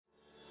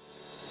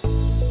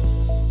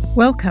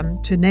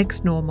Welcome to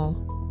Next Normal,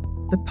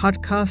 the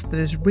podcast that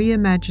is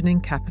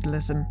reimagining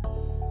capitalism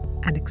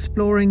and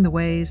exploring the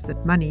ways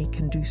that money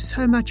can do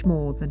so much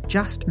more than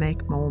just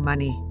make more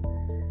money.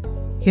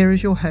 Here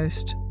is your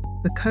host,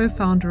 the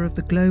co-founder of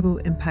the Global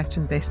Impact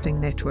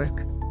Investing Network,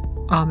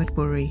 Amit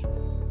Buri.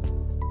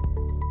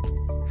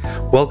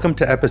 Welcome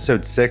to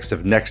episode 6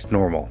 of Next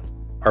Normal.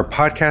 Our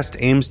podcast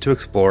aims to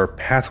explore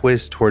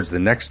pathways towards the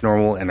next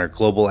normal in our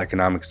global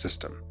economic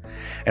system.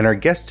 And our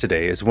guest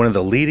today is one of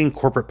the leading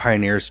corporate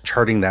pioneers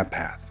charting that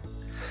path.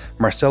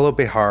 Marcelo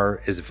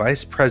Behar is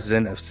Vice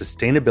President of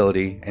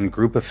Sustainability and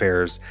Group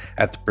Affairs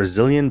at the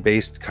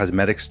Brazilian-based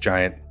cosmetics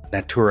giant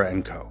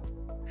Natura & Co.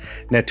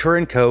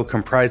 Natura & Co.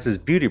 comprises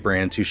beauty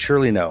brands you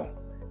surely know: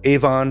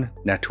 Avon,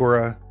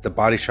 Natura, The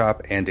Body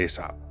Shop, and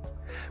Aesop.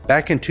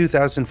 Back in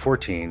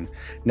 2014,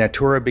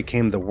 Natura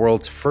became the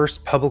world's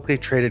first publicly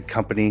traded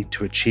company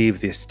to achieve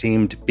the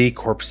esteemed B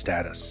Corp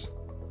status.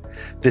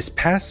 This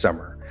past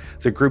summer,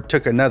 the group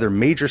took another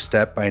major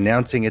step by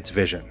announcing its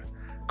vision,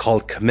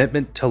 called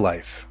Commitment to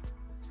Life.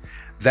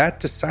 That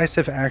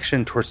decisive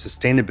action towards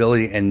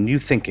sustainability and new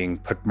thinking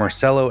put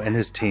Marcelo and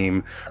his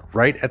team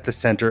right at the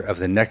center of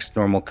the Next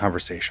Normal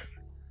conversation.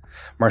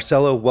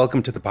 Marcelo,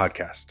 welcome to the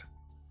podcast.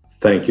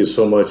 Thank you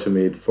so much,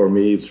 Amit. For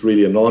me, it's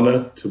really an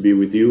honor to be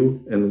with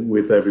you and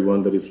with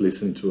everyone that is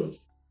listening to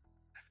us.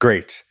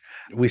 Great.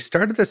 We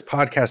started this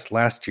podcast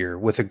last year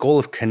with a goal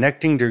of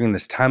connecting during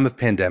this time of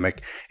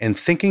pandemic and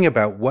thinking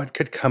about what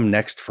could come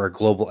next for our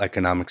global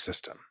economic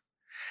system.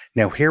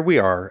 Now here we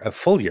are, a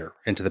full year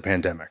into the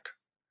pandemic.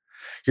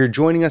 You're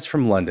joining us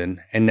from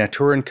London, and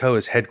Natura & Co.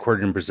 is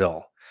headquartered in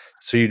Brazil,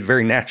 so you'd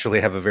very naturally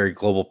have a very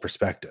global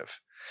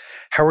perspective.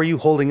 How are you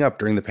holding up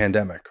during the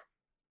pandemic?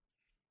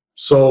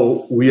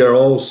 So we are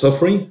all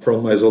suffering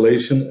from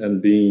isolation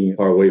and being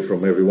far away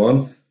from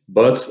everyone,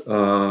 but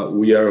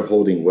we are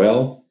holding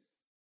well.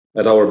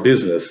 At our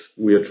business,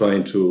 we are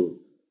trying to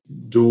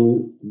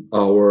do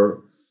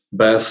our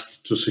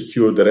best to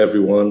secure that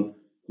everyone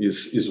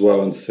is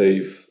well and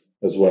safe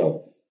as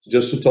well.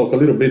 Just to talk a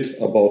little bit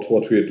about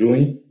what we are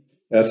doing,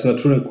 at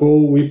Natura &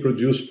 Co., we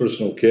produce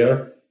personal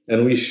care,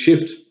 and we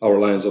shift our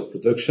lines of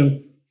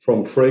production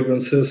from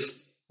fragrances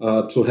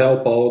to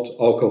help out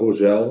alcohol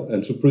gel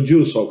and to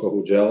produce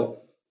alcohol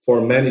gel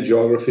for many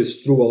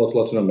geographies throughout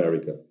Latin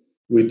America.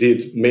 We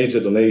did major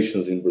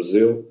donations in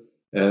Brazil,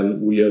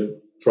 and we are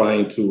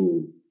trying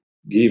to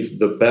give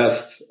the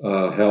best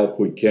help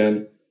we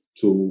can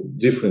to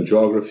different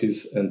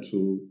geographies and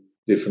to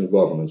different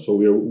governments. So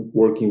we are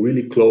working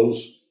really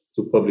close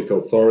to public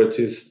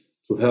authorities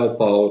to help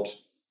out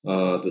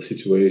the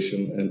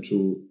situation and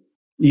to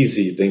ease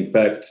the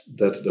impact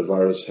that the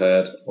virus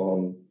had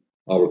on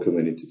our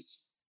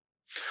communities.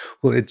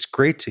 Well, it's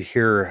great to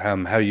hear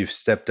how you've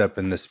stepped up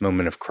in this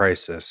moment of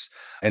crisis.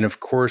 And of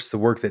course, the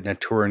work that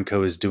Natura &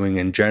 Co. is doing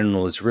in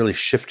general is really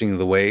shifting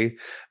the way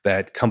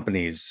that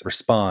companies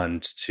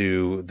respond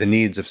to the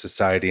needs of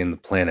society and the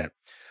planet.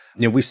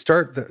 We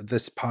start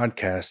this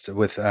podcast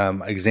with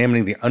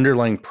examining the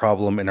underlying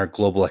problem in our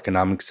global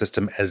economic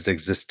system as it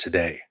exists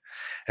today.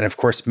 And of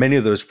course, many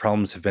of those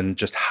problems have been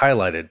just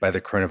highlighted by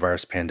the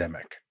coronavirus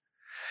pandemic.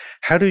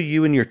 How do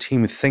you and your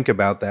team think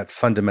about that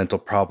fundamental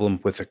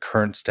problem with the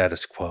current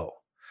status quo?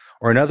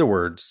 Or in other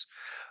words,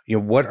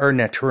 what are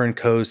Natura &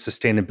 Co.'s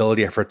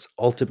sustainability efforts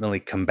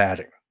ultimately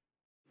combating?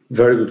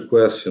 Very good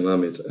question,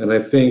 Amit. And I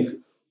think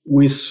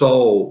we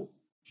saw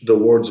the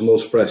world's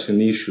most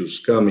pressing issues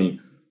coming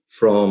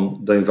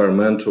from the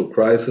environmental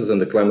crisis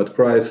and the climate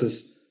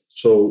crisis.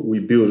 So we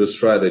built a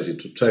strategy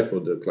to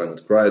tackle the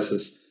climate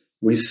crisis.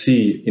 We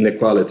see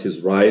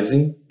inequalities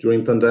rising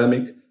during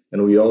pandemic,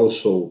 and we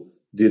also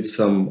did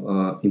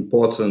some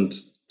important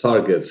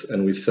targets,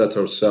 and we set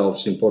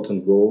ourselves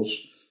important goals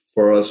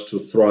for us to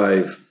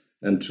thrive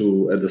and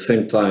to, at the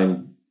same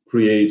time,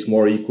 create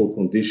more equal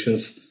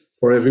conditions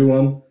for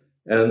everyone.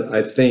 And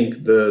I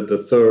think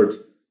the third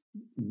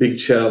big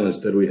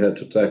challenge that we had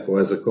to tackle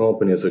as a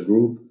company, as a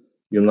group,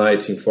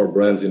 uniting 4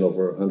 brands in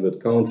over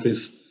 100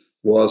 countries,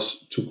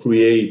 was to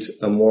create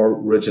a more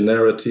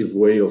regenerative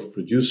way of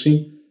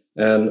producing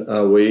and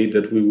a way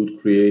that we would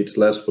create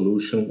less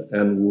pollution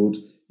and would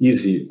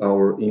ease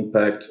our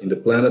impact in the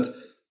planet,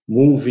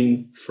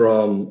 moving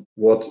from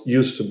what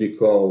used to be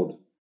called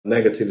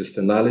negative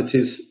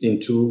externalities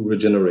into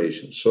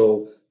regeneration.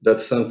 So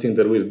that's something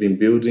that we've been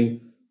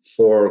building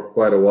for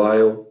quite a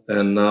while.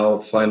 And now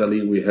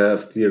finally we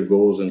have clear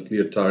goals and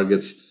clear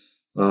targets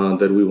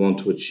that we want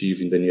to achieve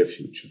in the near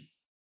future.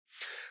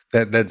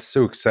 That's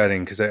so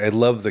exciting because I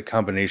love the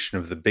combination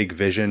of the big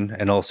vision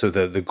and also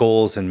the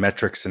goals and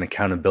metrics and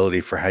accountability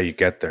for how you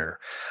get there.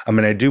 I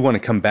mean, I do want to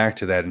come back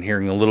to that and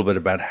hearing a little bit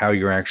about how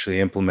you're actually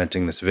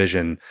implementing this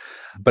vision.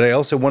 But I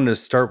also wanted to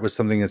start with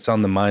something that's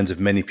on the minds of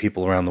many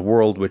people around the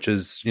world, which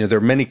is, there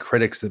are many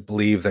critics that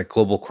believe that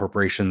global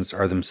corporations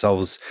are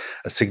themselves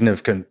a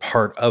significant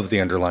part of the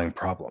underlying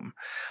problem.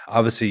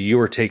 Obviously, you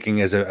are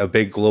taking as a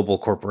big global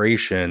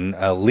corporation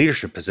a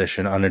leadership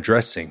position on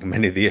addressing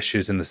many of the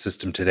issues in the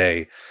system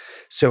today.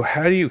 So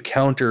how do you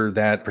counter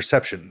that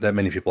perception that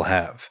many people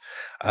have?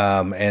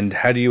 And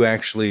how do you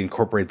actually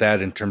incorporate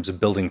that in terms of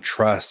building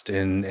trust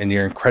in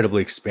your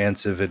incredibly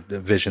expansive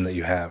vision that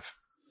you have?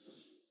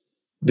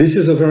 This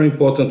is a very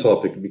important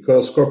topic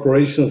because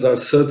corporations are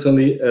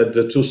certainly at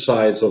the two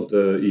sides of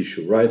the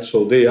issue, right?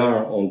 So they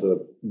are on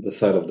the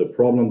side of the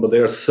problem, but they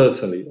are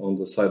certainly on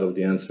the side of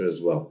the answer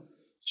as well.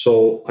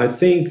 So I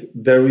think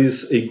there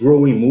is a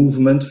growing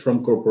movement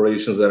from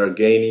corporations that are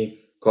gaining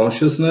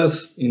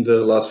consciousness in the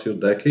last few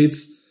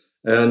decades.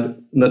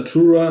 And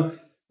Natura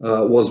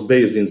was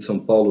based in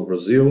São Paulo,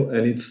 Brazil,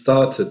 and it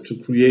started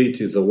to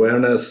create its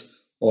awareness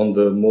on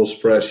the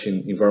most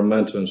pressing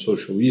environmental and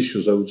social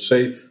issues, I would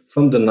say,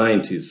 from the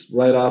 90s,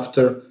 right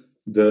after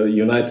the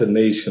United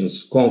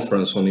Nations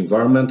Conference on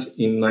Environment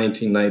in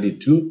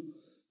 1992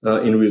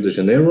 in Rio de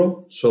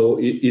Janeiro. So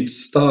it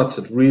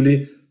started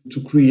really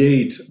to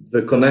create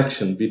the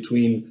connection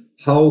between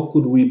how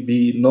could we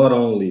be not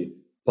only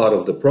part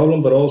of the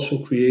problem, but also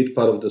create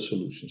part of the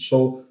solution.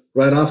 So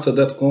right after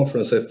that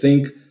conference, I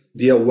think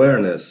the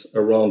awareness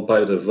around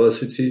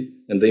biodiversity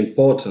and the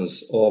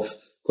importance of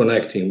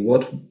connecting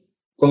what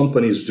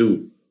companies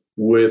do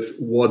with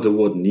what the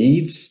world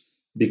needs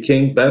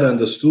became better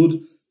understood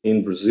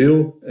in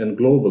Brazil and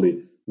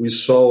globally. We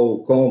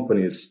saw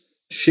companies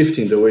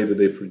shifting the way that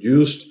they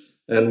produced,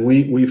 and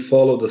we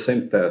follow the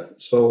same path.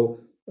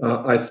 So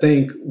I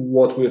think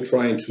what we're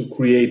trying to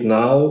create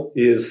now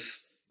is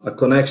a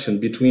connection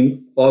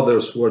between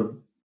others who are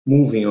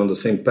moving on the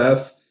same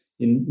path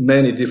in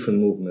many different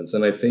movements.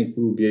 And I think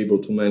we'll be able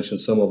to mention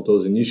some of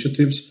those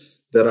initiatives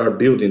that are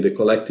building the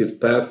collective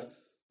path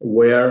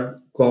where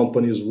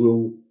companies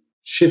will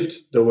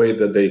shift the way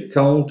that they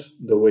count,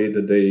 the way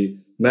that they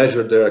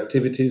measure their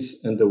activities,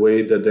 and the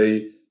way that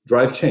they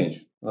drive change,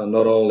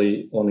 not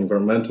only on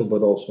environmental,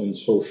 but also in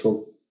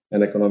social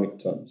and economic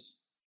terms.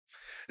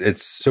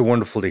 It's so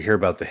wonderful to hear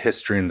about the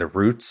history and the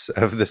roots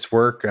of this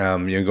work,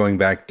 going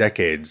back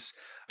decades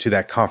to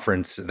that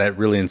conference that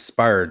really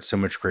inspired so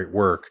much great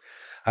work.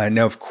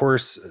 Now, of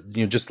course,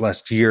 just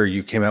last year,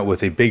 you came out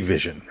with a big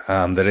vision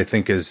that I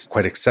think is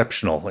quite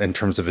exceptional in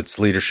terms of its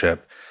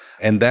leadership.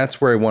 And that's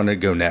where I want to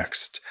go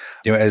next.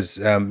 As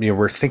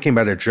we're thinking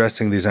about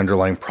addressing these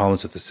underlying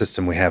problems with the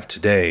system we have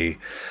today,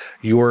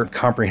 your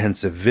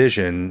comprehensive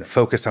vision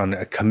focused on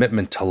a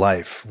commitment to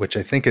life, which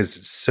I think is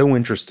so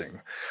interesting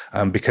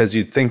because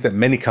you'd think that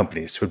many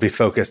companies would be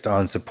focused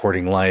on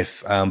supporting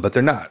life, but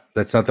they're not.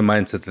 That's not the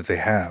mindset that they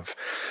have.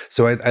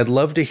 So I'd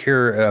love to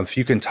hear if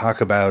you can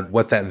talk about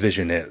what that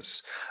vision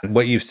is,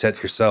 what you've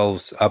set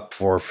yourselves up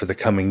for the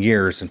coming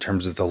years in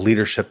terms of the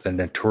leadership that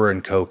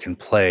Natura & Co. can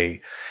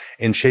play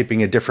in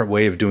shaping a different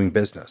way of doing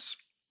business.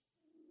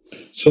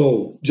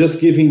 So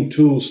just giving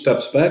 2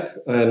 steps back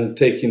and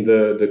taking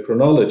the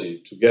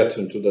chronology to get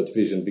into that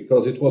vision,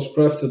 because it was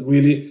crafted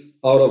really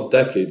out of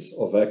decades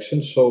of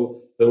action.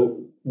 So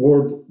the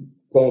World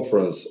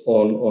Conference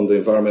on the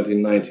Environment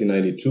in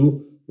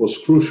 1992 was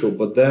crucial,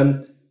 but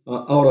then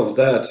out of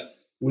that,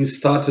 we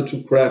started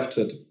to craft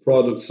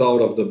products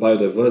out of the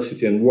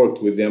biodiversity and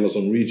worked with the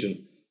Amazon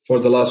region for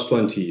the last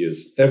 20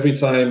 years. Every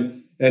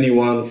time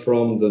anyone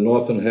from the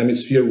Northern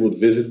Hemisphere would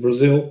visit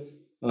Brazil,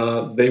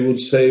 they would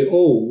say,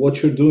 oh,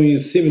 what you're doing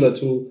is similar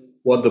to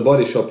what the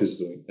Body Shop is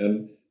doing.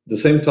 And at the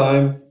same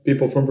time,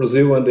 people from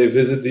Brazil, when they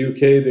visit the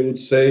UK, they would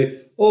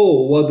say,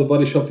 oh, what the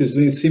Body Shop is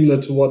doing is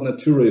similar to what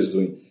Natura is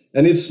doing.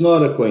 And it's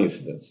not a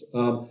coincidence.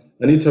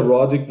 Anita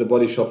Roddick, the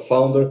Body Shop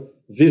founder,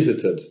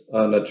 visited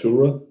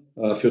Natura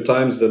a few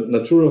times. The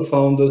Natura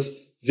founders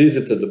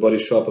visited the Body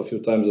Shop a few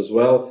times as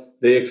well.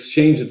 They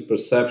exchanged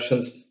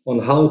perceptions on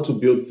how to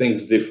build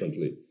things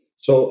differently.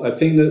 So I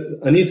think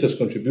that Anita's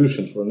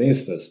contribution, for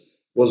instance,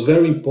 was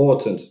very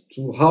important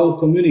to how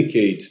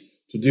communicate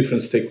to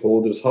different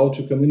stakeholders, how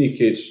to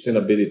communicate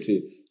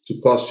sustainability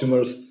to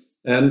customers,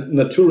 and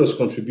Natura's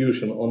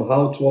contribution on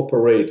how to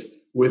operate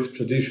with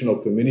traditional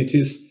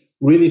communities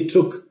really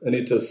took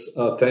Anita's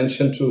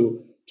attention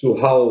to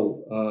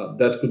how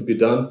that could be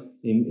done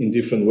in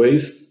different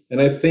ways. And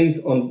I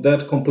think on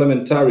that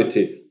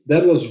complementarity,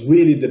 that was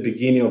really the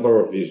beginning of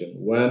our vision,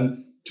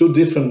 when 2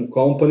 different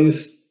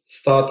companies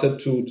started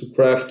to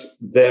craft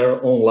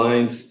their own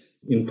lines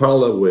in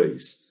parallel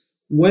ways.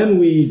 When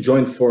we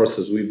joined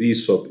forces with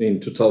Aesop in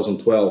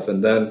 2012,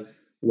 and then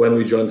when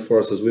we joined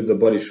forces with the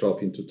Body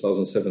Shop in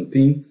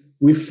 2017,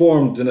 we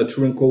formed the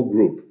Natura & Co.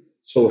 Group.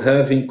 So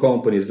having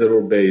companies that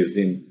were based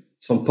in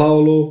São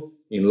Paulo,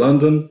 in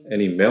London,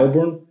 and in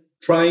Melbourne,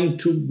 trying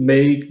to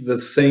make the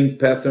same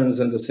patterns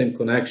and the same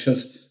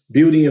connections,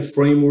 building a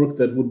framework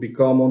that would be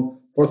common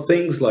for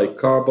things like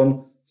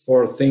carbon,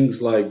 for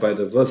things like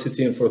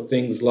biodiversity, and for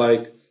things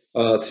like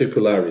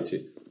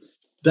circularity.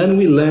 Then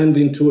we land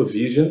into a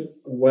vision.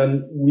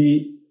 When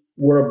we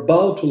were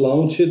about to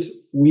launch it,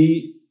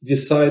 we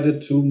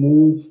decided to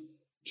move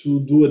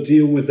to do a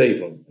deal with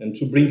Avon and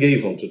to bring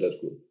Avon to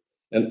that group.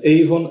 And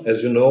Avon,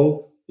 as you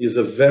know, is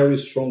a very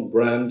strong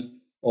brand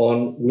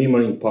on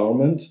women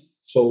empowerment.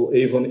 So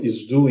Avon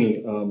is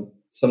doing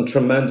some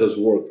tremendous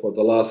work for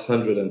the last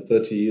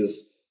 130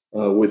 years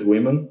with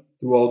women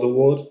throughout the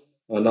world,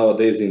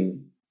 nowadays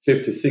in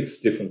 56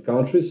 different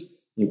countries,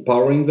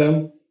 empowering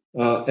them.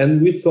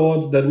 And we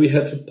thought that we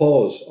had to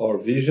pause our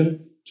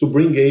vision to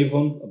bring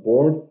Avon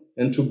aboard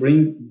and to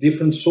bring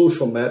different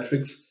social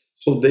metrics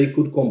so they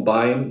could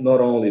combine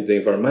not only the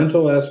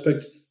environmental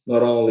aspect,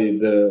 not only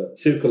the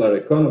circular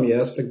economy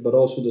aspect, but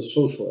also the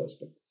social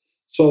aspect.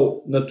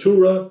 So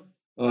Natura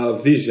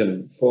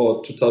vision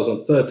for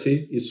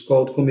 2030 is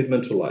called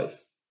Commitment to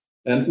Life.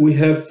 And we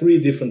have three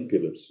different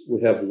pillars.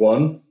 We have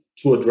one,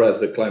 to address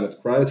the climate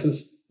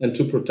crisis and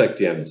to protect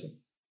the Amazon.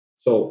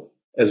 So,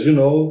 as you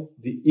know,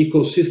 the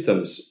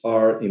ecosystems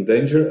are in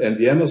danger, and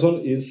the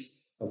Amazon is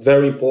a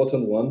very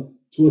important one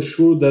to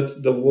assure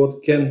that the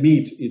world can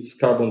meet its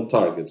carbon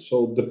targets.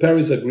 So the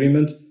Paris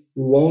Agreement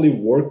will only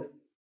work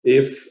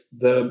if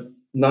the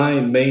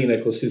 9 main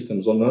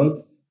ecosystems on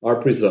Earth are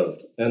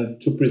preserved. And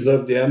to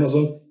preserve the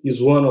Amazon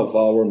is one of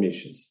our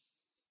missions.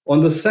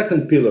 On the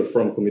second pillar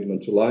from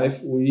Commitment to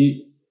Life,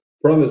 we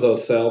promise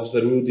ourselves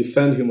that we will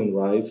defend human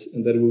rights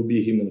and that we will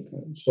be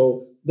humankind.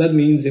 So that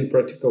means, in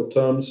practical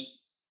terms,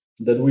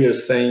 that we are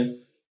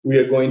saying we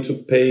are going to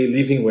pay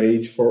living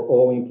wage for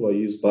all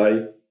employees by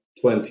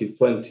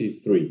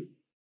 2023.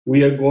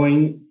 We are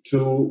going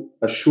to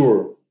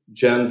assure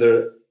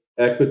gender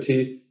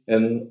equity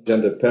and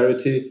gender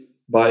parity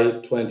by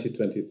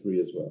 2023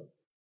 as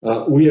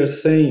well. We are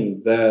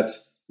saying that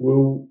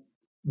we'll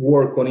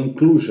work on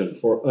inclusion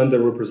for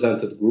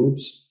underrepresented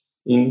groups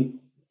in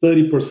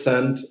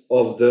 30%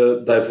 of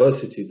the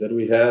diversity that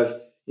we have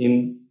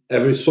in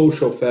every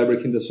social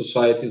fabric in the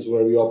societies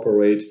where we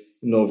operate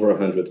in over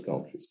 100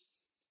 countries.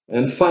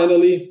 And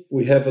finally,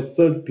 we have a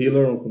third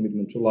pillar on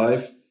Commitment to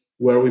Life,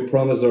 where we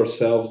promise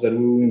ourselves that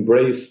we will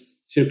embrace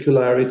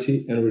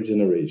circularity and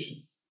regeneration.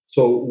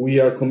 So we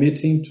are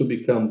committing to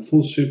become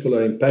full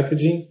circular in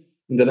packaging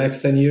in the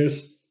next 10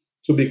 years,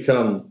 to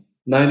become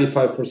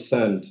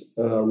 95%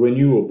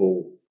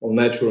 renewable on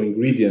natural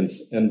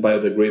ingredients and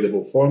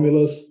biodegradable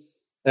formulas,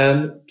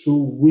 and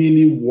to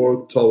really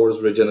work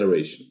towards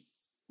regeneration.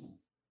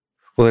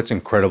 Well, that's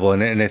incredible.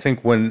 And I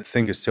think one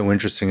thing is so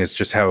interesting is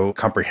just how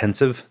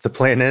comprehensive the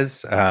plan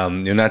is.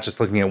 You're not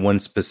just looking at one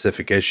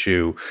specific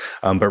issue,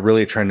 but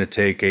really trying to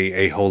take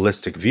a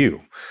holistic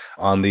view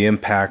on the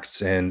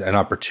impacts and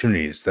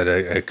opportunities that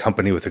a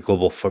company with a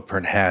global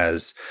footprint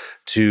has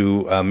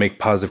to make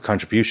positive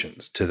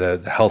contributions to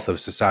the health of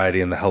society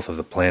and the health of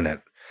the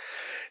planet.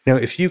 Now,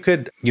 if you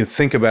could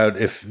think about,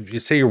 if you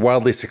say you're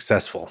wildly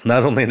successful,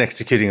 not only in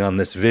executing on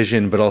this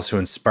vision, but also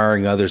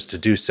inspiring others to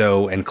do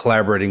so and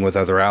collaborating with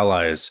other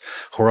allies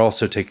who are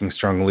also taking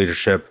strong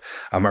leadership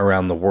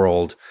around the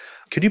world,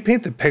 could you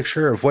paint the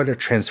picture of what a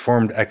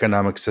transformed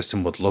economic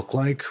system would look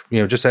like,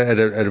 just at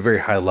a very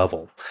high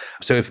level?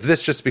 So if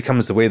this just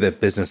becomes the way that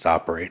business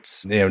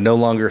operates, no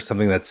longer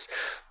something that's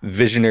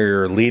visionary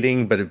or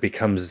leading, but it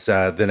becomes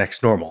the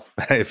next normal,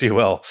 if you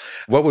will,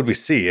 what would we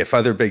see if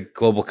other big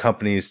global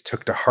companies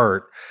took to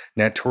heart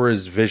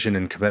Natura's vision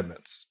and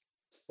commitments?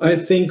 I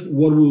think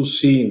what we'll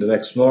see in the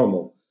next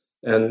normal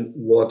and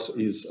what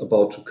is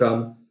about to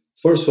come,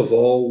 first of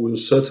all, we'll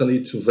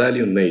certainly to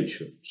value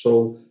nature.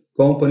 So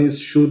companies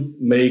should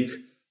make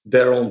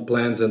their own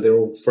plans and their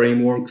own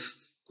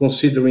frameworks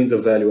considering the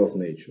value of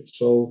nature.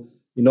 So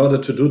in order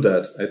to do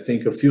that, I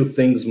think a few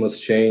things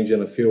must change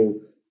and a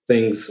few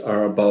things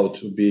are about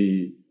to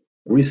be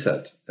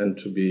reset and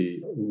to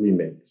be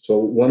remade. So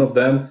one of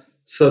them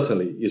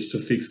certainly is to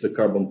fix the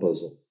carbon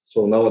puzzle.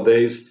 So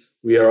nowadays,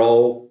 we are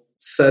all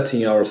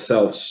setting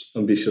ourselves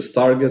ambitious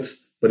targets,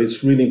 but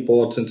it's really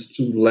important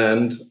to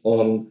land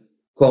on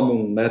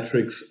common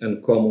metrics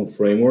and common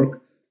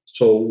framework.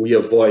 So we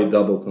avoid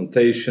double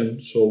contation.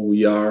 So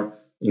we are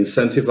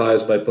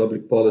incentivized by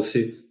public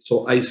policy.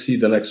 So I see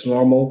the next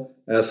normal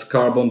as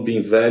carbon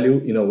being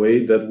valued in a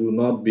way that will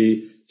not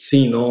be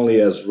seen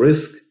only as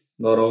risk,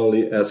 not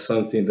only as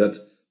something that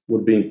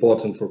would be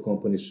important for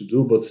companies to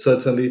do, but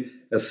certainly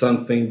as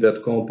something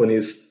that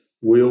companies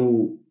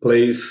will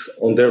place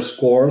on their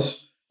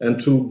scores and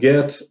to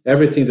get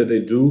everything that they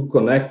do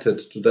connected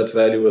to that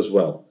value as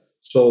well.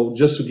 So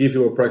just to give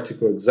you a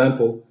practical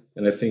example,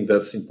 and I think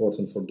that's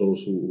important for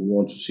those who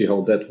want to see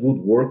how that would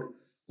work.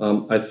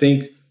 I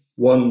think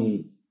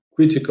one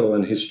critical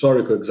and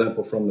historical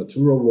example from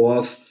Natura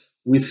was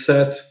we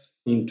set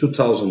in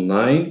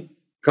 2009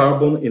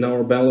 carbon in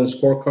our balance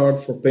scorecard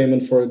for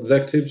payment for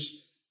executives.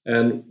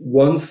 And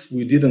once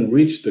we didn't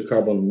reach the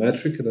carbon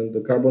metric and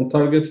the carbon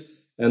target,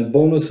 and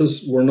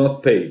bonuses were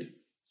not paid.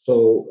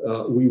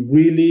 So we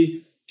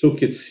really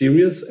took it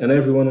serious, and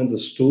everyone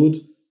understood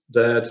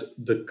that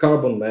the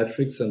carbon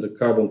metrics and the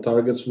carbon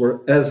targets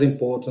were as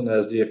important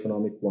as the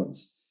economic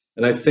ones.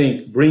 And I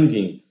think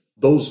bringing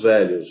those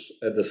values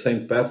at the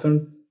same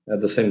pattern,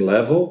 at the same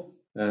level,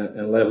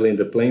 and leveling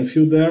the playing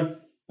field there,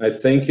 I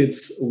think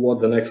it's what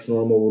the next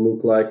normal will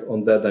look like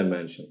on that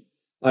dimension.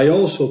 I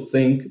also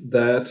think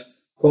that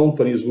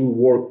companies will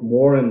work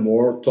more and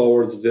more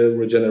towards the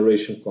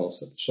regeneration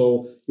concept.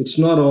 So it's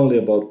not only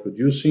about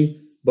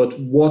producing, but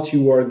what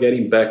you are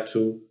getting back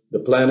to the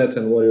planet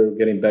and what you're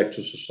getting back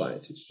to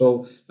society.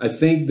 So I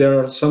think there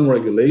are some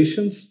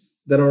regulations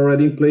that are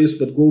already in place,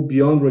 but go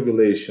beyond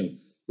regulation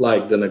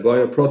like the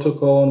Nagoya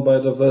Protocol on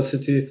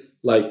biodiversity,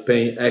 like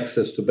paying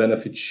access to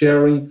benefit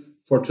sharing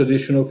for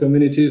traditional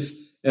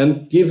communities,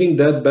 and giving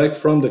that back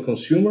from the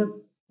consumer,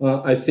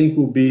 I think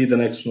will be the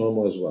next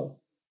normal as well.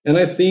 And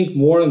I think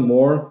more and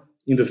more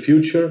in the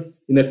future,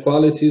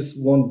 inequalities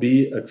won't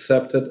be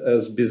accepted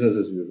as business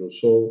as usual.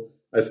 So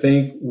I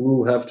think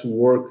we'll have to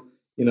work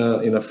in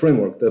a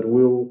framework that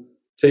will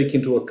take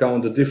into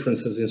account the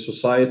differences in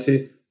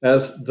society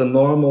as the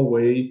normal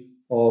way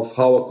of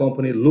how a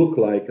company look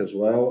like as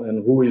well,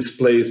 and who is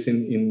placed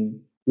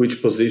in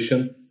which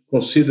position,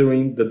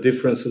 considering the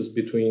differences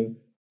between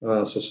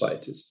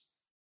societies.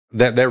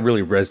 That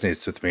really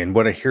resonates with me. And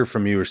what I hear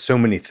from you are so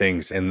many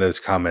things in those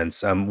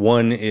comments.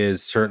 One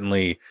is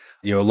certainly,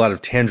 a lot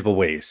of tangible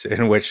ways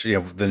in which,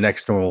 the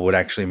next normal would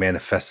actually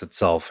manifest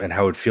itself and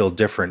how it would feel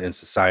different in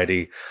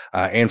society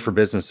and for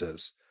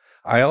businesses.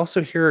 I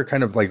also hear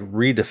kind of like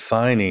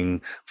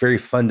redefining very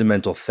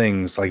fundamental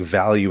things like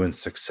value and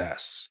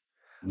success.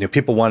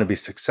 People want to be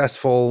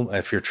successful.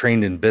 If you're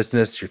trained in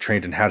business, you're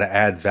trained in how to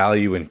add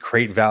value and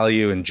create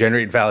value and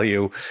generate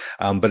value.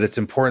 But it's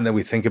important that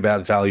we think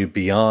about value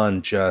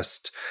beyond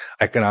just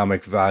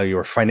economic value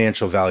or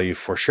financial value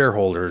for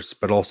shareholders,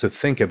 but also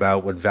think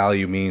about what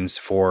value means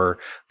for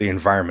the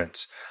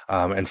environment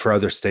and for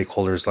other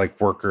stakeholders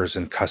like workers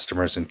and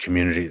customers and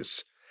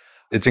communities.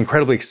 It's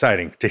incredibly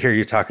exciting to hear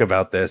you talk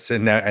about this.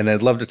 And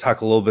I'd love to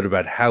talk a little bit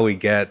about how we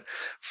get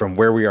from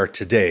where we are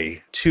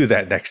today to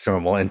that next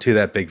normal and to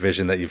that big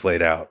vision that you've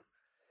laid out.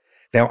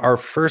 Now, our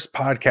first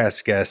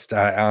podcast guest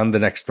on the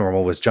next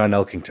normal was John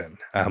Elkington,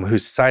 who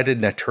cited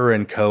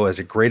Natura & Co. as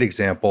a great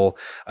example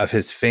of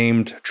his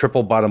famed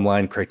triple bottom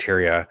line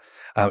criteria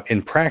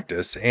in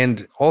practice,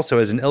 and also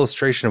as an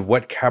illustration of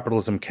what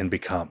capitalism can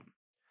become.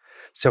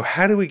 So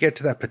how do we get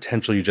to that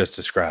potential you just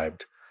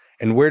described?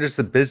 And where does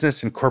the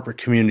business and corporate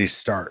community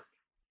start?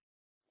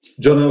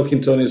 John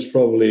Elkington is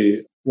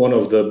probably one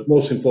of the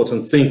most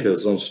important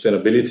thinkers on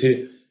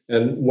sustainability.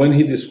 And when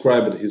he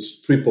described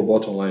his triple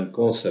bottom line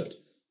concept,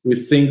 we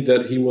think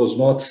that he was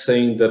not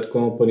saying that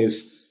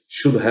companies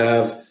should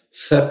have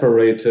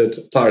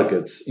separated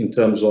targets in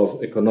terms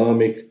of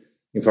economic,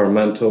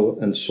 environmental,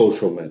 and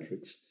social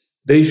metrics.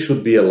 They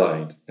should be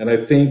aligned. And I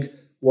think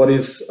what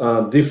is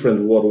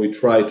different, what we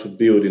try to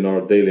build in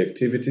our daily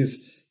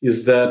activities,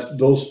 is that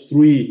those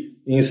three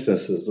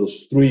instances,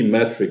 those three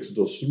metrics,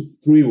 those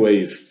three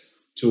ways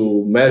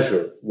to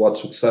measure what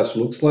success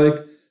looks like,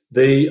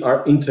 they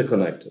are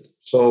interconnected.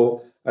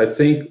 So I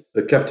think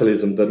the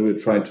capitalism that we're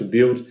trying to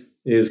build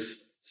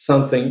is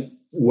something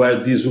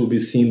where this will be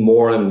seen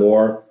more and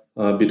more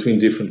between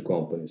different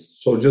companies.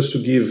 So just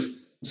to give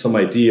some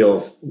idea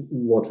of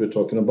what we're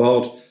talking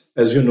about,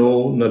 as you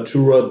know,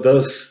 Natura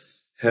does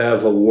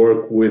have a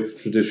work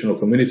with traditional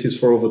communities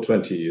for over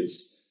 20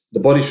 years. The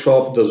Body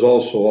Shop does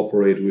also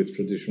operate with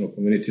traditional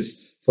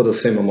communities for the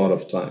same amount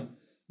of time.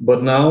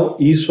 But now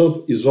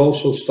Aesop is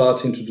also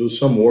starting to do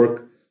some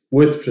work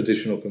with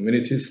traditional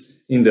communities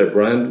in their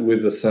brand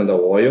with the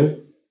sandal oil.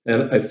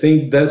 And I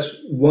think that's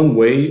one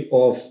way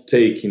of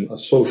taking a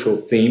social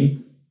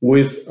theme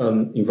with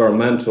an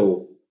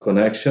environmental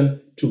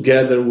connection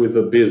together with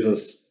a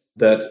business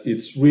that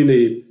it's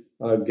really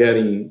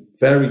getting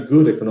very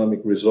good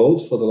economic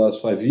results for the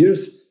last 5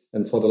 years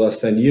and for the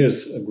last 10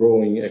 years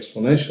growing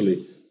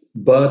exponentially,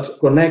 but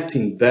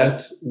connecting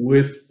that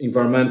with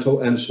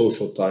environmental and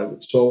social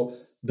targets. So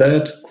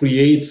that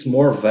creates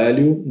more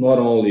value, not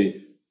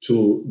only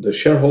to the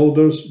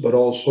shareholders, but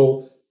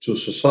also to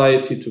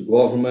society, to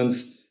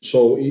governments.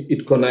 So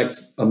it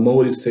connects a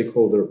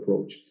multi-stakeholder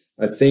approach.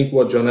 I think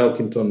what John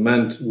Elkington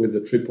meant with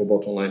the triple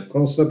bottom line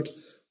concept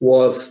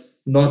was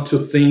not to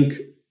think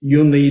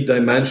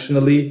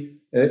unidimensionally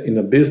in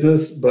a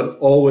business, but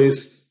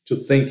always to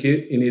think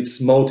it in its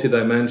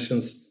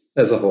multi-dimensions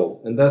as a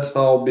whole. And that's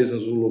how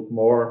business will look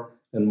more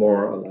and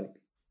more alike.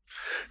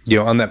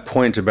 On that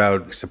point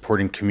about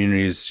supporting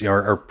communities,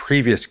 our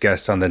previous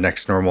guest on the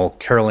Next Normal,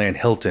 Carol Ann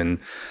Hilton,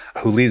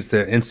 who leads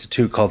the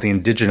institute called the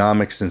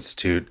Indigenomics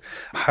Institute,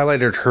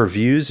 highlighted her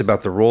views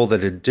about the role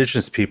that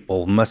Indigenous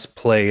people must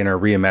play in our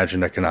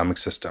reimagined economic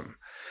system.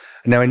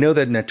 Now, I know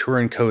that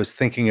Natura & Co. is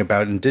thinking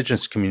about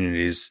Indigenous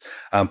communities,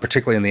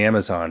 particularly in the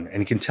Amazon.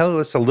 And can you tell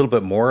us a little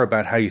bit more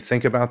about how you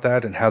think about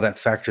that and how that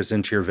factors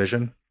into your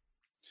vision?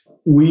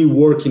 We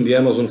work in the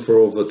Amazon for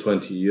over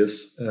 20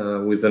 years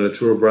with the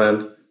Natura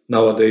brand,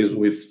 nowadays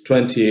with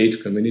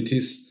 28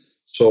 communities.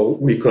 So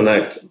we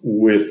connect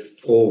with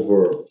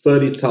over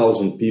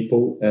 30,000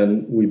 people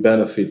and we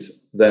benefit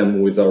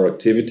them with our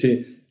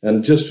activity.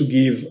 And just to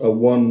give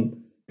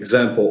one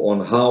example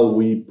on how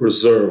we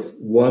preserve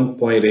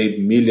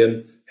 1.8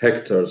 million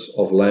hectares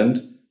of land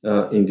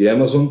in the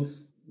Amazon,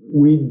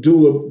 we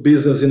do a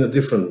business in a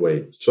different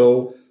way.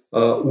 So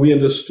we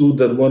understood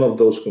that one of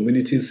those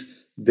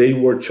communities, they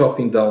were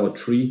chopping down a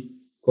tree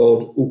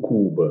called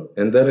Ucuba.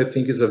 And that I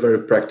think is a very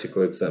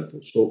practical example.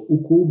 So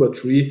Ucuba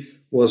tree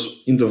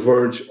was in the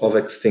verge of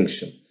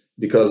extinction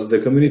because the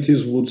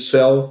communities would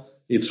sell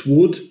its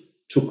wood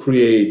to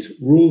create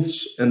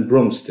roofs and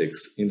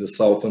broomsticks in the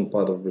southern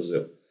part of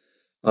Brazil.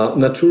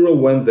 Natura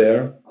went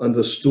there,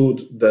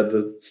 understood that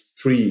the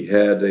tree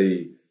had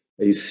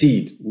a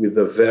seed with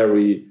a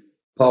very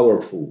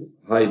powerful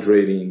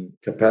hydrating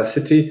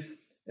capacity.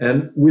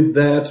 And with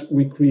that,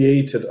 we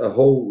created a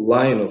whole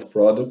line of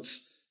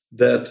products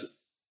that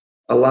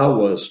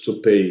allow us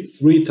to pay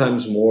 3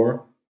 times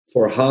more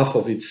for half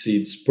of its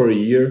seeds per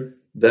year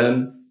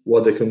than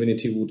what the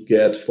community would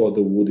get for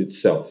the wood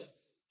itself.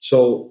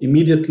 So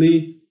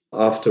immediately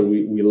after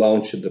we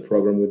launched the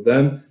program with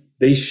them,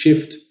 they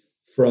shift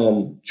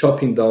from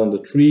chopping down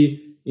the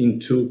tree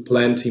into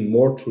planting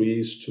more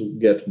trees to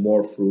get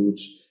more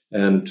fruits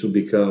and to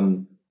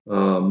become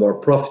more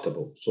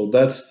profitable. So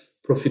that's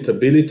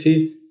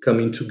profitability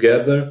coming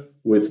together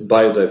with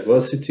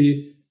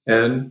biodiversity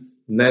and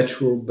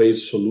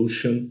natural-based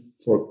solution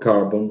for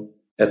carbon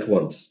at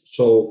once.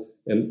 So,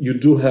 and you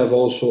do have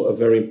also a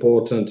very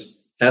important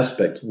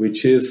aspect,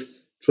 which is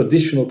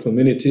traditional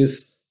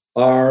communities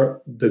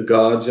are the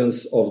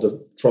guardians of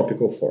the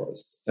tropical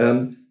forest.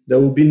 And there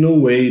will be no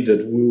way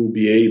that we will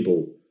be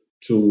able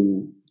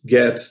to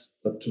get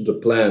to the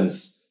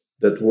plans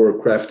that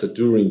were crafted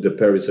during the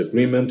Paris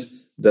Agreement,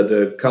 that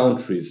the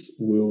countries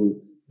will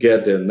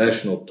get their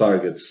national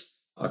targets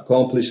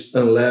accomplished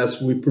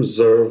unless we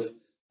preserve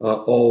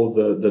all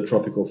the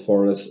tropical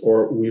forests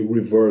or we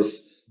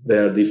reverse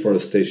their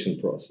deforestation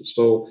process.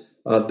 So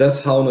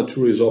that's how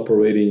Natura is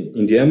operating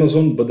in the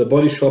Amazon, but the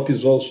Body Shop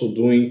is also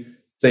doing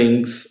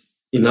things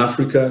in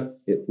Africa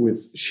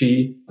with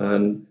She,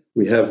 and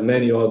we have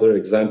many other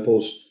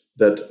examples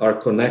that are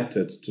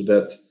connected to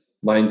that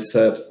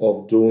mindset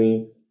of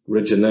doing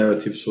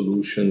regenerative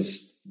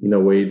solutions in a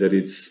way that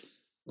it's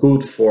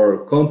good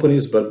for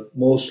companies, but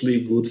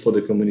mostly good for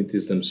the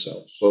communities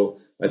themselves. So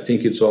I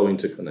think it's all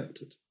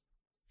interconnected.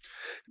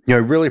 I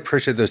really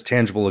appreciate those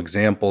tangible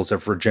examples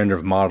of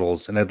regenerative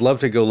models, and I'd love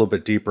to go a little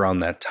bit deeper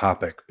on that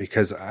topic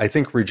because I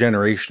think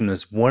regeneration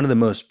is one of the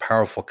most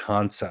powerful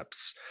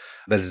concepts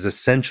that is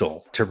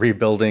essential to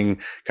rebuilding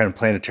kind of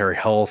planetary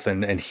health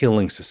and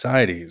healing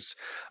societies.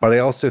 But I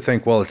also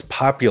think, while it's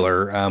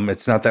popular,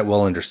 it's not that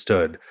well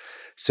understood.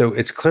 So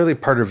it's clearly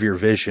part of your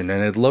vision,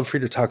 and I'd love for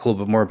you to talk a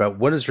little bit more about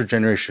what does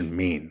regeneration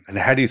mean, and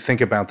how do you think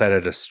about that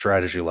at a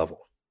strategy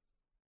level?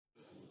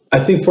 I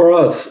think for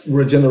us,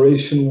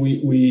 regeneration,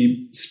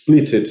 we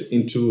split it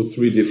into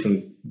 3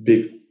 different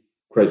big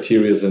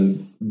criteria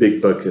and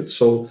big buckets.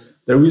 So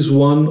there is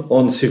one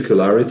on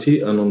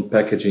circularity and on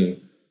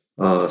packaging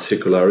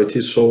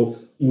circularity. So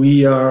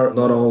we are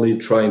not only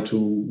trying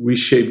to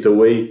reshape the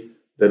way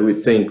that we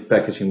think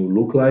packaging will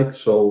look like,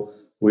 so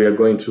we are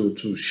going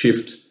to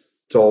shift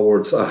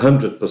towards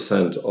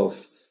 100%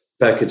 of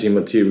packaging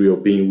material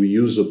being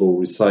reusable,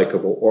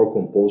 recyclable, or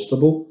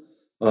compostable.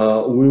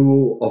 We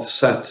will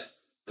offset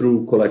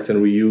through collect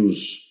and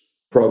reuse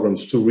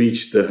programs to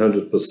reach the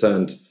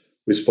 100%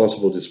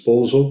 responsible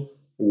disposal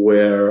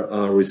where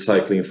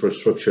recycling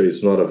infrastructure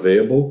is not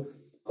available.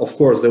 Of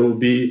course, there will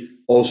be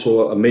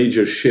also a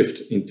major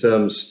shift in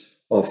terms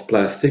of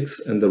plastics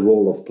and the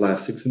role of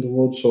plastics in the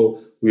world. So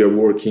we are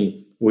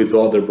working with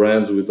other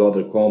brands, with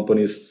other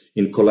companies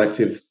in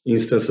collective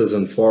instances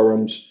and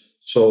forums.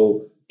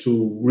 So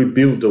to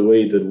rebuild the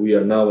way that we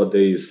are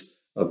nowadays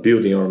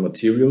building our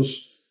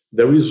materials.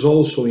 There is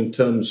also, in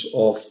terms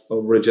of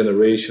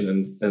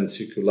regeneration and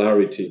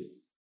circularity,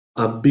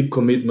 a big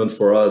commitment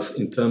for us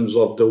in terms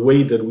of the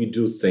way that we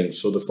do things.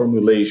 So the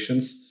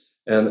formulations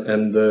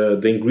and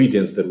the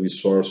ingredients that we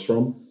source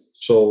from.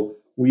 So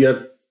we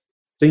are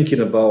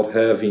thinking about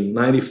having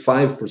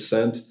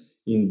 95%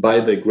 in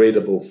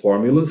biodegradable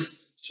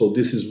formulas. So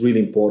this is really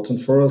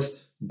important for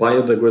us.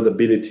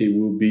 Biodegradability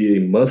will be a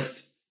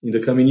must in the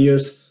coming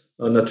years.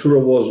 Natura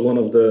was one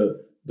of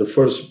the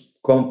first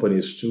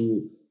companies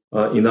to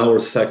in our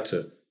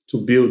sector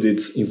to build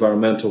its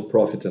environmental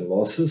profit and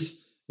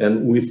losses.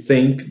 And we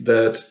think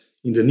that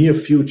in the near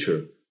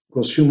future,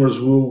 consumers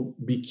will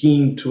be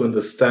keen to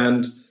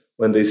understand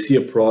when they see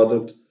a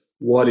product,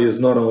 what is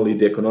not only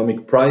the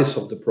economic price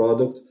of the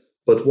product,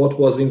 but what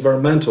was the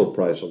environmental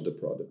price of the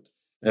product.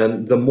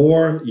 And the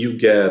more you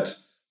get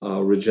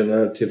a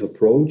regenerative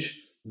approach,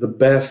 the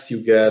best you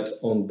get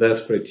on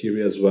that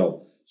criteria as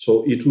well.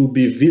 So it will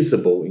be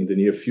visible in the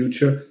near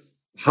future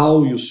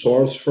how you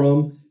source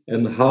from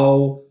and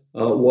how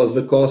was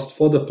the cost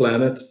for the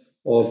planet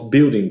of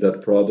building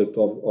that product,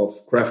 of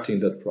crafting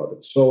that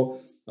product. So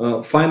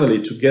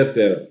finally, to get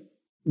there,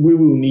 we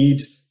will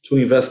need to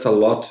invest a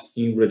lot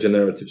in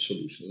regenerative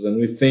solutions. And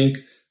we think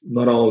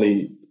not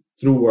only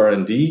through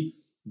R&D,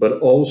 but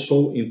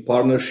also in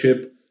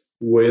partnership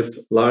with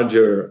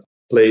larger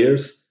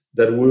players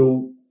that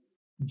will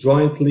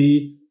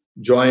jointly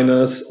join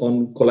us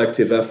on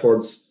collective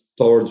efforts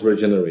towards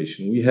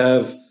regeneration. We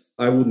have,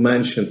 I would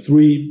mention,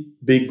 3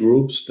 big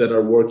groups that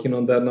are working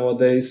on that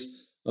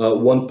nowadays.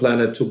 One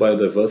Planet to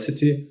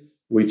Biodiversity,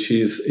 which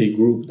is a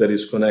group that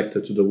is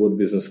connected to the World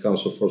Business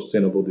Council for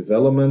Sustainable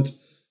Development.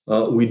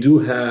 We do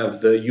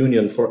have the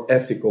Union for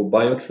Ethical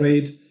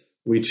Biotrade,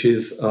 which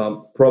is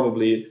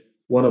probably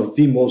one of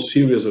the most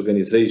serious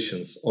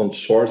organizations on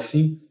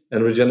sourcing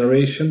and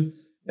regeneration.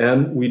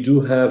 And we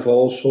do have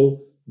also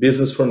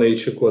Business for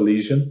Nature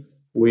Coalition,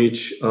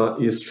 which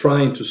is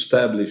trying to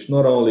establish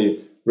not only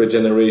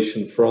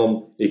regeneration from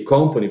a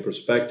company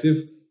perspective,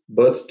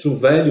 but to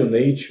value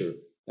nature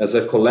as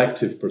a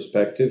collective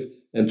perspective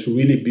and to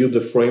really build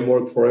a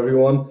framework for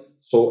everyone.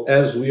 So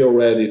as we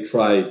already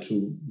try to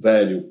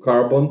value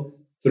carbon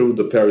through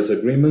the Paris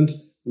Agreement,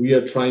 we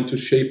are trying to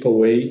shape a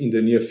way in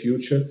the near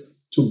future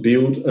to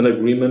build an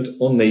agreement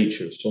on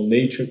nature. So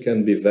nature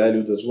can be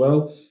valued as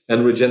well,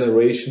 and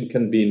regeneration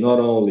can be not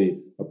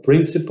only a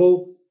principle,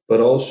 but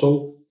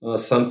also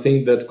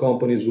something that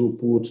companies will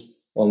put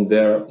on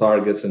their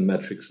targets and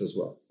metrics as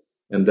well.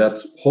 And that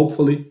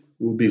hopefully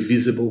will be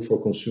visible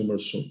for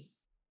consumers soon.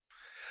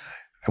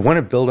 I want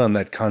to build on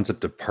that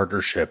concept of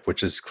partnership,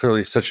 which is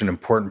clearly such an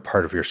important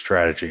part of your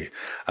strategy.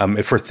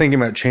 If we're thinking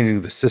about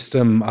changing the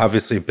system,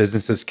 obviously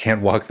businesses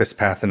can't walk this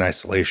path in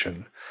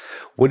isolation.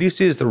 What do you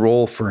see as the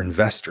role for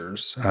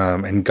investors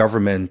and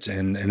government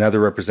and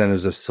other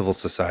representatives of civil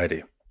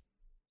society?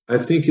 I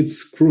think it's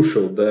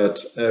crucial that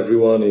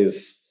everyone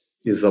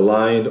is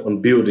aligned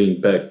on building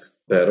back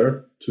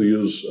better, to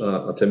use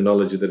a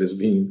terminology that is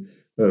being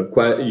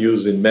quite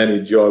used in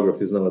many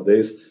geographies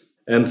nowadays.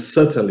 And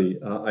certainly,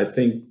 I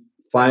think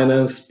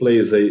finance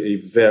plays a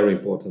very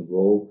important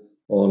role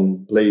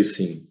on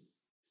placing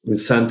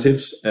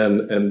incentives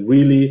and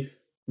really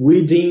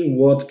reading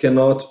what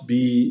cannot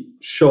be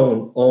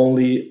shown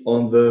only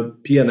on the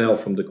P&L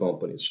from the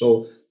company.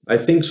 So I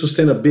think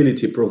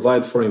sustainability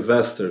provides for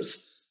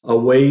investors a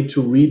way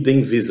to read the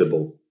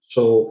invisible.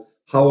 So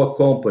how a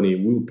company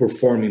will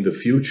perform in the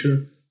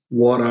future,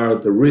 what are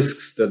the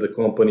risks that the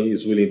company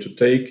is willing to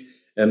take,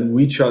 and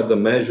which are the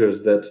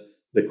measures that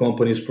the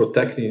company is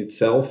protecting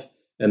itself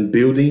and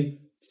building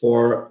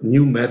for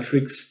new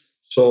metrics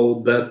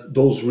so that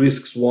those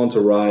risks won't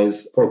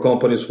arise for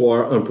companies who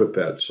are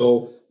unprepared.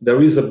 So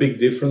there is a big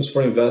difference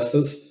for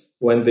investors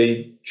when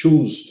they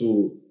choose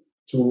to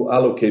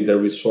allocate their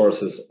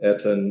resources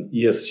at an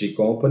ESG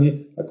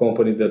company, a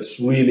company that's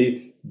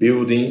really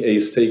building a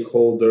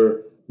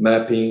stakeholder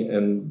mapping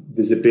and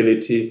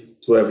visibility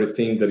to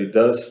everything that it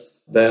does,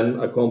 than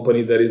a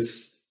company that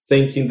is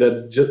thinking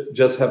that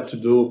just have to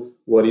do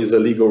what is a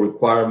legal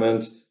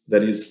requirement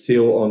that is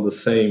still on the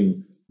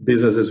same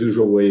business as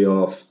usual way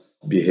of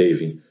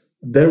behaving.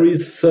 There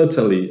is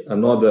certainly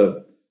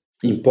another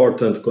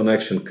important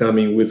connection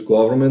coming with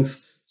governments,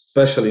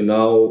 especially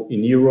now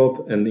in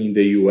Europe and in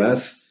the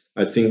US.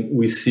 I think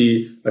we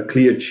see a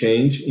clear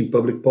change in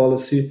public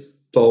policy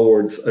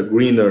towards a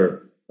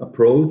greener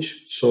approach.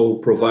 So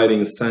providing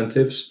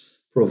incentives,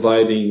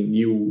 providing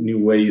new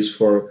ways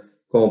for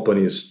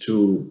companies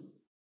to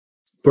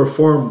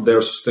perform their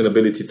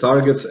sustainability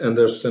targets and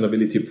their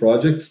sustainability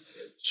projects.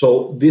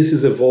 So this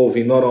is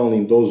evolving not only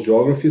in those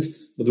geographies,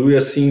 but we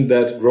are seeing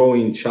that grow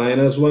in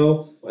China as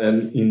well,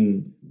 and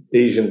in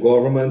Asian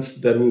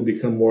governments that will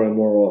become more and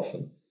more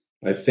often.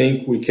 I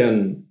think we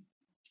can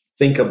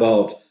think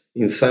about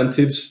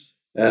incentives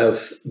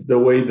as the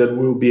way that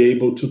we'll be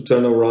able to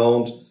turn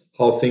around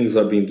how things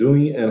are being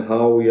doing and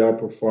how we are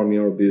performing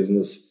our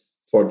business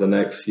for the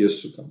next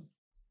years to come.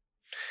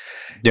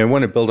 Yeah, I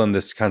want to build on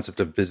this concept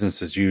of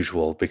business as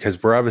usual,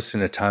 because we're obviously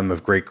in a time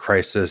of great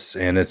crisis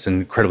and it's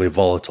incredibly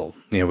volatile,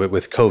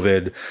 with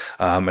COVID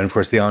and of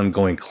course the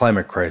ongoing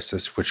climate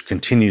crisis, which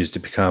continues to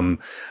become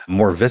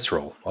more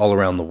visceral all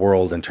around the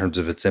world in terms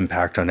of its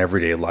impact on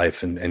everyday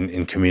life and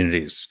in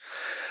communities.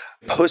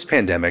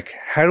 Post-pandemic,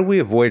 how do we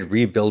avoid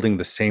rebuilding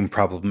the same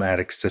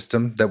problematic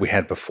system that we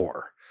had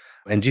before?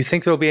 And do you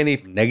think there'll be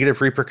any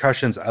negative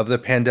repercussions of the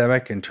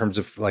pandemic in terms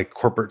of like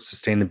corporate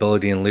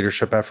sustainability and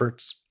leadership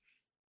efforts?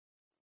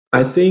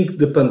 I think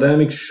the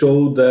pandemic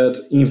showed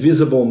that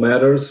invisible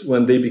matters,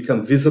 when they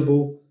become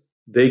visible,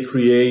 they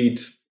create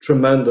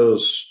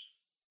tremendous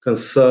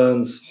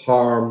concerns,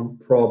 harm,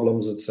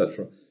 problems,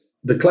 etc.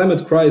 The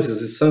climate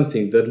crisis is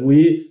something that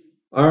we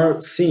are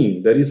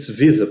seeing, that it's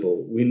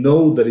visible. We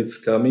know that it's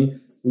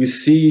coming. We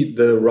see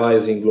the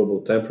rising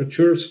global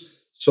temperatures.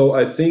 So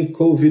I think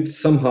COVID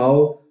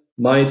somehow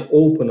might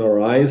open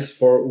our eyes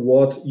for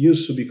what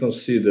used to be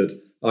considered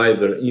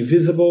either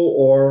invisible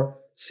or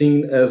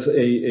seen as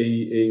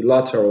a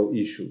lateral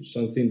issue,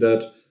 something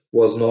that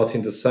was not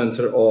in the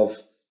center of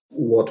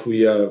what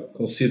we are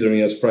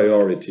considering as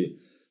priority.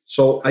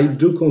 So I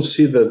do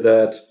consider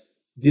that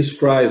this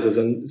crisis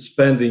and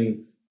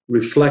spending,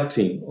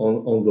 reflecting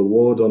on the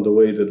world, on the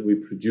way that we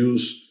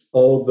produce,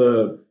 all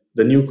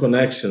the new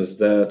connections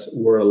that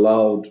were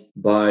allowed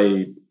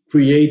by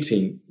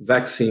creating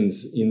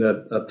vaccines in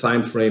a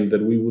time frame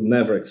that we would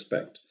never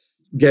expect,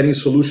 getting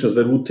solutions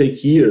that would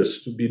take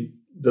years to be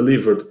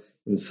delivered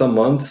in some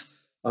months,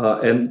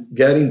 and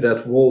getting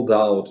that rolled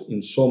out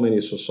in so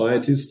many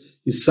societies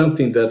is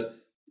something that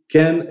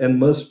can and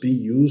must be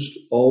used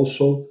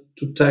also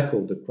to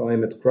tackle the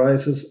climate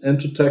crisis and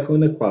to tackle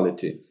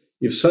inequality.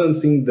 If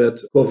something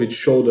that COVID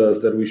showed us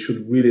that we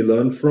should really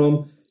learn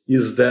from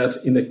is that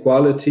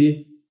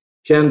inequality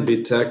can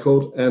be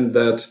tackled, and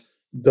that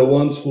the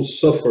ones who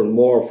suffer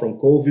more from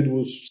COVID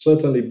will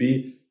certainly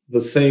be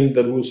the same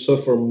that will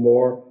suffer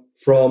more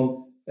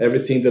from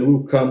everything that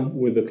will come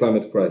with the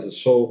climate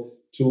crisis. So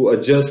to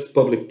adjust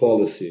public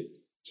policy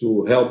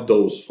to help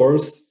those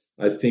first,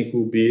 I think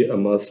will be a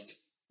must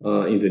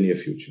in the near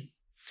future.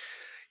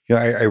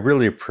 I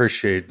really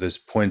appreciate those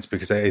points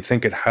because I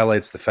think it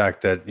highlights the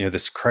fact that,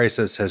 this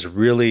crisis has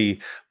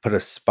really put a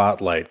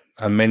spotlight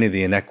on many of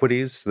the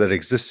inequities that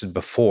existed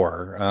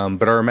before,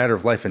 but are a matter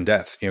of life and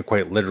death,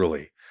 quite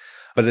literally.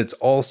 But it's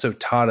also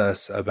taught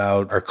us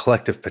about our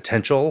collective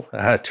potential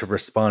to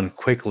respond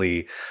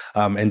quickly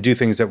and do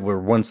things that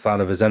were once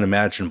thought of as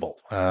unimaginable.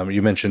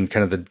 You mentioned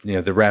kind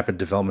of the rapid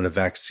development of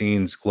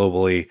vaccines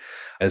globally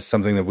as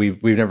something that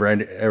we've never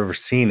ever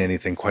seen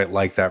anything quite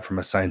like that from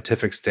a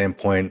scientific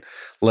standpoint,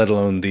 let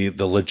alone the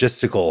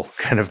logistical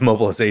kind of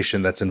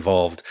mobilization that's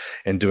involved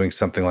in doing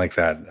something like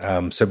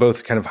that. So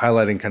both kind of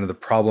highlighting kind of the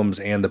problems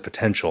and the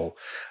potential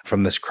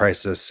from this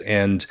crisis.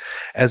 And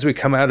as we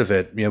come out of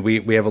it,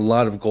 we have a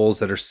lot of goals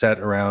that are set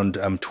around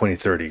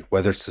 2030,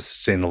 whether it's the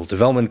Sustainable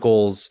Development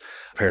Goals,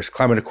 Paris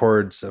Climate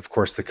Accords, of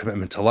course, the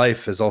commitment to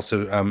life is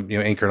also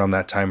anchored on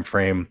that time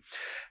frame.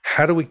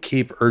 How do we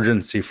keep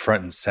urgency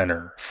front and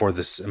center for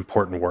this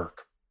important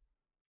work?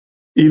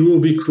 It will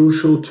be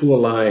crucial to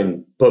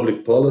align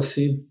public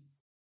policy,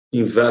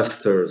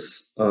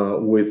 investors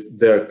with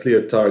their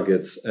clear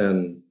targets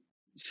and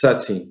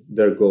setting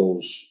their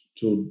goals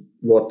to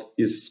what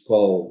is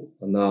called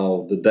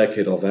now the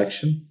decade of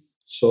action.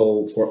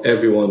 So for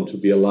everyone to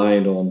be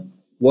aligned on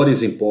what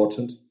is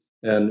important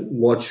and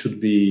what should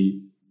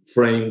be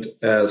framed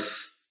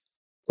as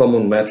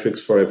common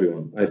metrics for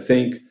everyone. I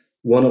think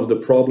one of the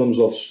problems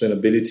of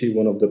sustainability,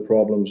 one of the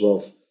problems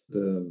of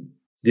the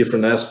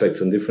different aspects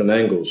and different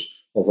angles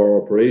of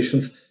our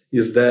operations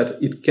is that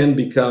it can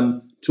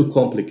become too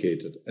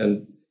complicated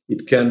and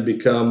it can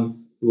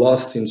become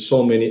lost in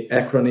so many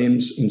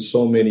acronyms, in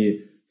so many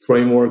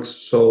frameworks.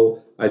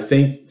 So I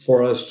think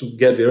for us to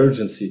get the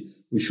urgency,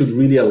 we should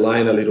really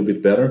align a little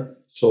bit better.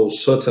 So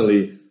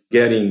certainly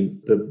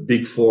getting the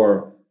big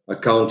four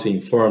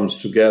accounting firms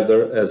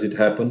together as it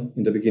happened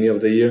in the beginning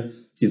of the year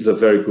is a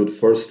very good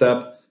first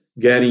step.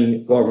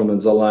 Getting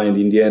governments aligned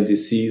in the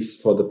NDCs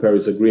for the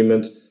Paris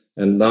Agreement,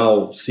 and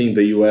now seeing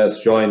the US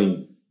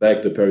joining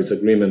back the Paris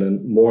Agreement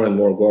and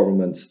more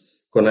governments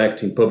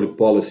connecting public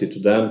policy to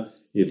them,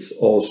 it's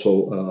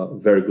also a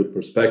very good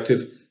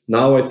perspective.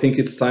 Now I think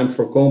it's time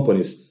for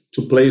companies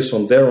to place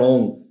on their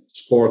own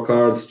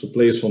scorecards, to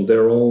place on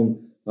their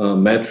own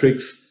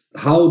metrics,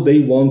 how they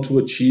want to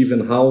achieve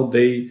and how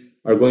they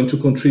are going to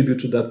contribute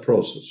to that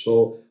process.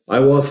 So I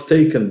was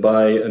taken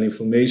by an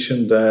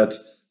information that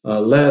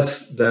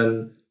less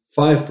than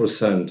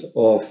 5%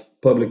 of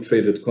public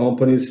traded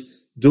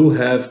companies do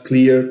have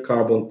clear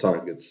carbon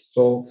targets.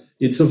 So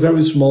it's a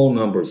very small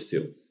number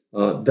still.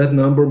 That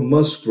number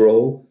must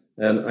grow.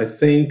 And I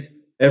think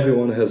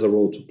everyone has a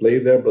role to play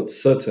there, but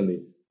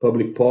certainly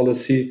public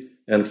policy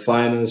and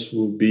finance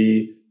will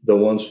be the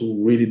ones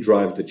who really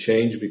drive the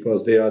change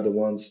because they are the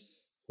ones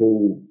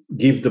who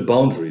give the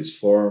boundaries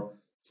for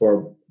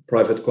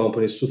private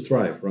companies to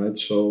thrive, right?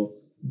 So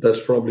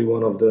that's probably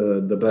one of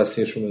the best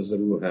instruments that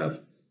we will have,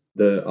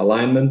 the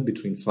alignment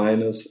between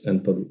finance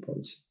and public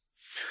policy.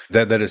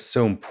 That is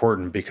so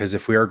important because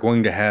if we are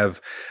going to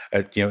have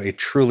a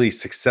truly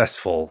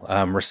successful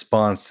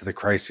response to the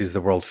crises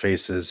the world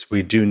faces,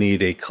 we do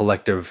need a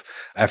collective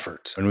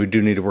effort and we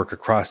do need to work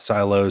across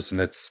silos.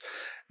 And it's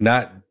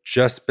not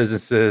just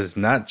businesses,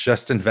 not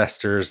just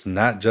investors,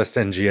 not just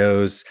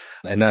NGOs,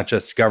 and not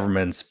just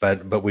governments,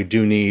 but we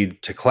do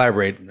need to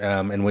collaborate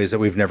in ways that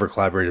we've never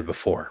collaborated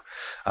before.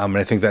 And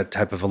I think that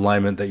type of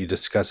alignment that you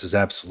discuss is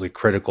absolutely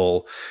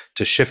critical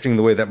to shifting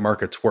the way that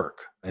markets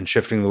work and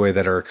shifting the way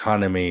that our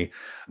economy,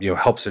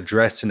 helps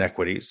address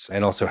inequities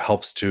and also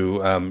helps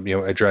to,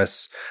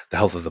 address the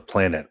health of the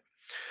planet.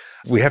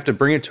 We have to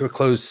bring it to a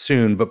close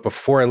soon, but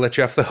before I let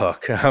you off the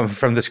hook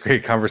from this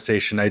great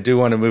conversation, I do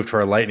want to move to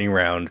our lightning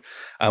round,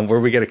 where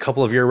we get a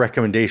couple of your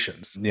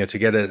recommendations, to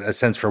get a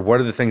sense for what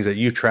are the things that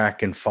you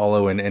track and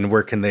follow, and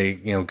where can they,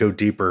 go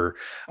deeper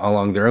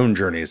along their own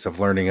journeys of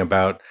learning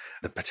about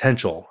the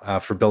potential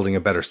for building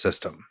a better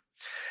system.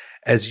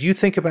 As you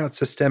think about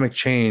systemic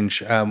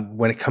change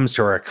when it comes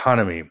to our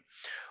economy,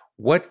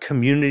 what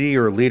community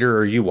or leader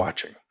are you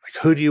watching?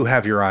 Like, who do you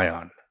have your eye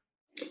on?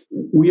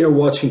 We are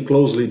watching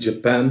closely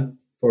Japan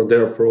for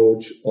their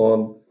approach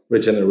on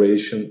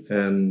regeneration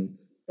and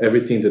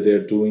everything that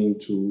they're doing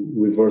to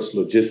reverse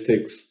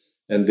logistics.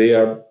 And they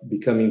are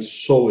becoming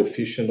so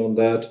efficient on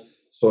that.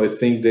 So I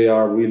think they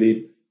are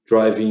really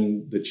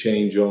driving the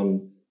change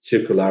on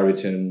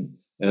circularity.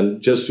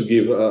 And just to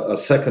give a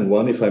second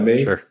one, if I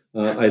may, sure.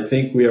 I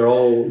think we are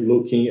all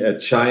looking at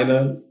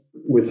China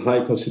with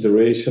high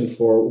consideration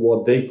for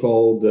what they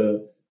call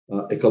the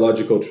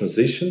ecological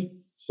transition.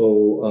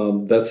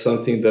 So that's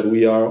something that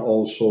we are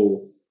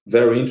also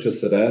very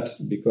interested at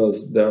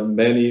because there are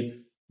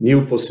many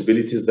new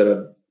possibilities that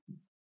are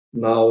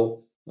now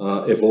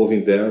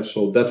evolving there.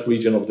 So that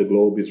region of the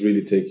globe is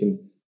really taking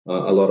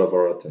a lot of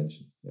our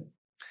attention. Yeah.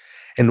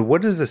 And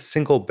what is the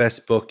single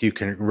best book you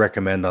can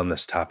recommend on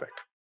this topic?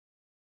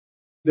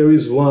 There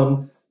is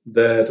one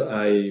that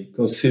I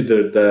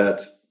consider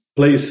that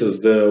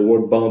places the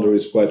word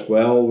boundaries quite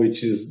well,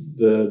 which is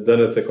the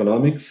Dunnett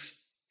Economics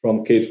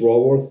from Kate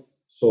Raworth.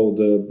 So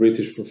the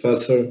British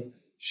professor,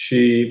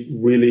 she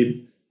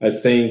really, I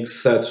think,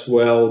 sets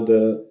well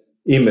the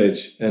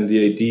image and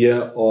the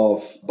idea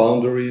of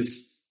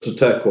boundaries to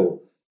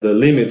tackle the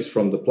limits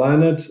from the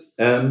planet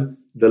and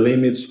the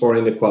limits for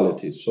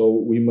inequality. So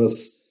we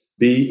must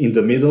be in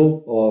the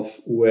middle of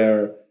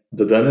where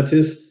the Dunnett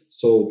is.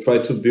 So try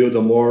to build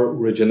a more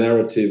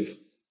regenerative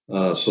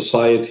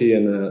society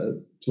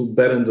and to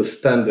better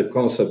understand the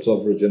concepts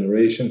of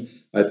regeneration.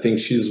 I think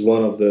she's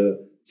one of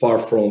the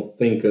far-flung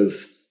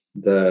thinkers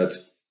that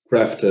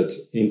crafted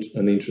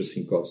an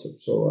interesting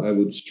concept. So I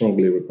would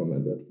strongly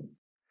recommend that one.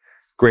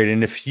 Great.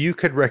 And if you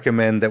could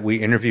recommend that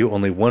we interview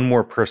only one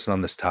more person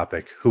on this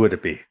topic, who would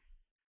it be?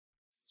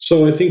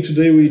 So I think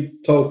today we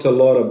talked a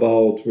lot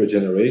about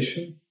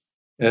regeneration.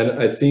 And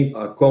I think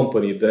a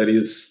company that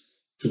is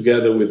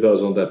together with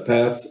us on that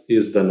path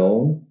is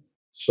Danone.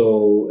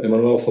 So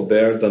Emmanuel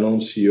Faber,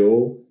 Danone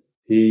CEO,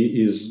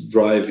 he is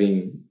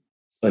driving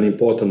an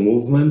important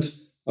movement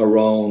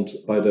around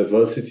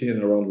biodiversity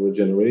and around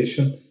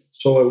regeneration.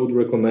 So I would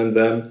recommend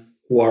them,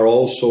 who are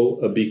also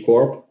a B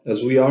Corp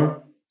as we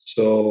are.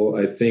 So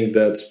I think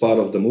that's part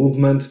of the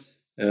movement,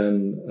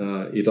 and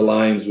it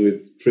aligns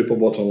with Triple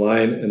Bottom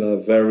Line and a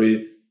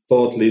very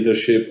thought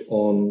leadership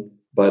on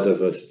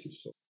biodiversity.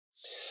 So.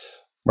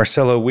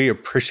 Marcelo, we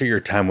appreciate your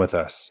time with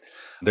us.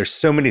 There's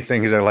so many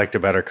things I liked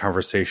about our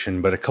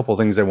conversation, but a couple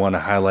things I want to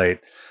highlight.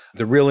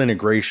 The real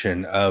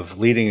integration of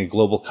leading a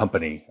global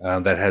company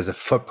that has a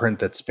footprint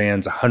that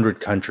spans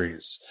 100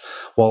 countries,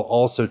 while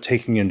also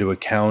taking into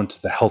account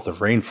the health of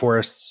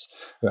rainforests,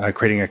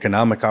 creating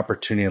economic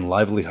opportunity and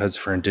livelihoods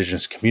for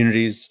indigenous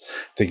communities,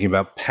 thinking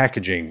about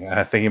packaging,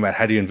 thinking about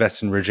how do you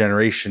invest in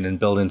regeneration and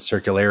build in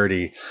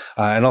circularity,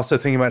 and also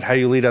thinking about how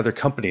you lead other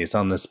companies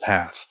on this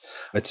path.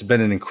 It's been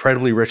an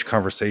incredibly rich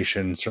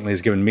conversation, certainly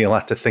has given me a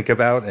lot to think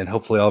about, and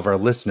hopefully all of our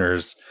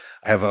listeners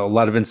have a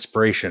lot of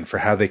inspiration for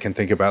how they can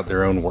think about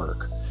their own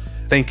work.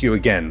 Thank you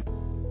again.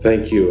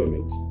 Thank you,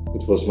 Amit.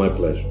 It was my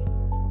pleasure.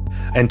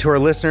 And to our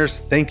listeners,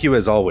 thank you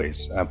as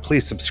always.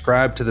 Please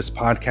subscribe to this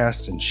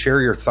podcast and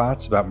share your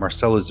thoughts about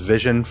Marcelo's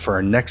vision for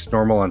our next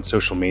normal on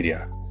social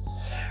media.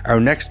 Our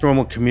next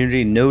normal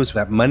community knows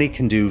that money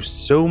can do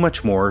so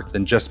much more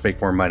than just make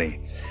more money.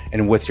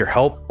 And with your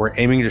help, we're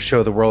aiming to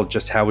show the world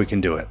just how we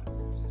can do it.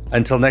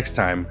 Until next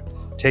time,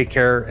 take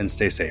care and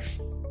stay safe.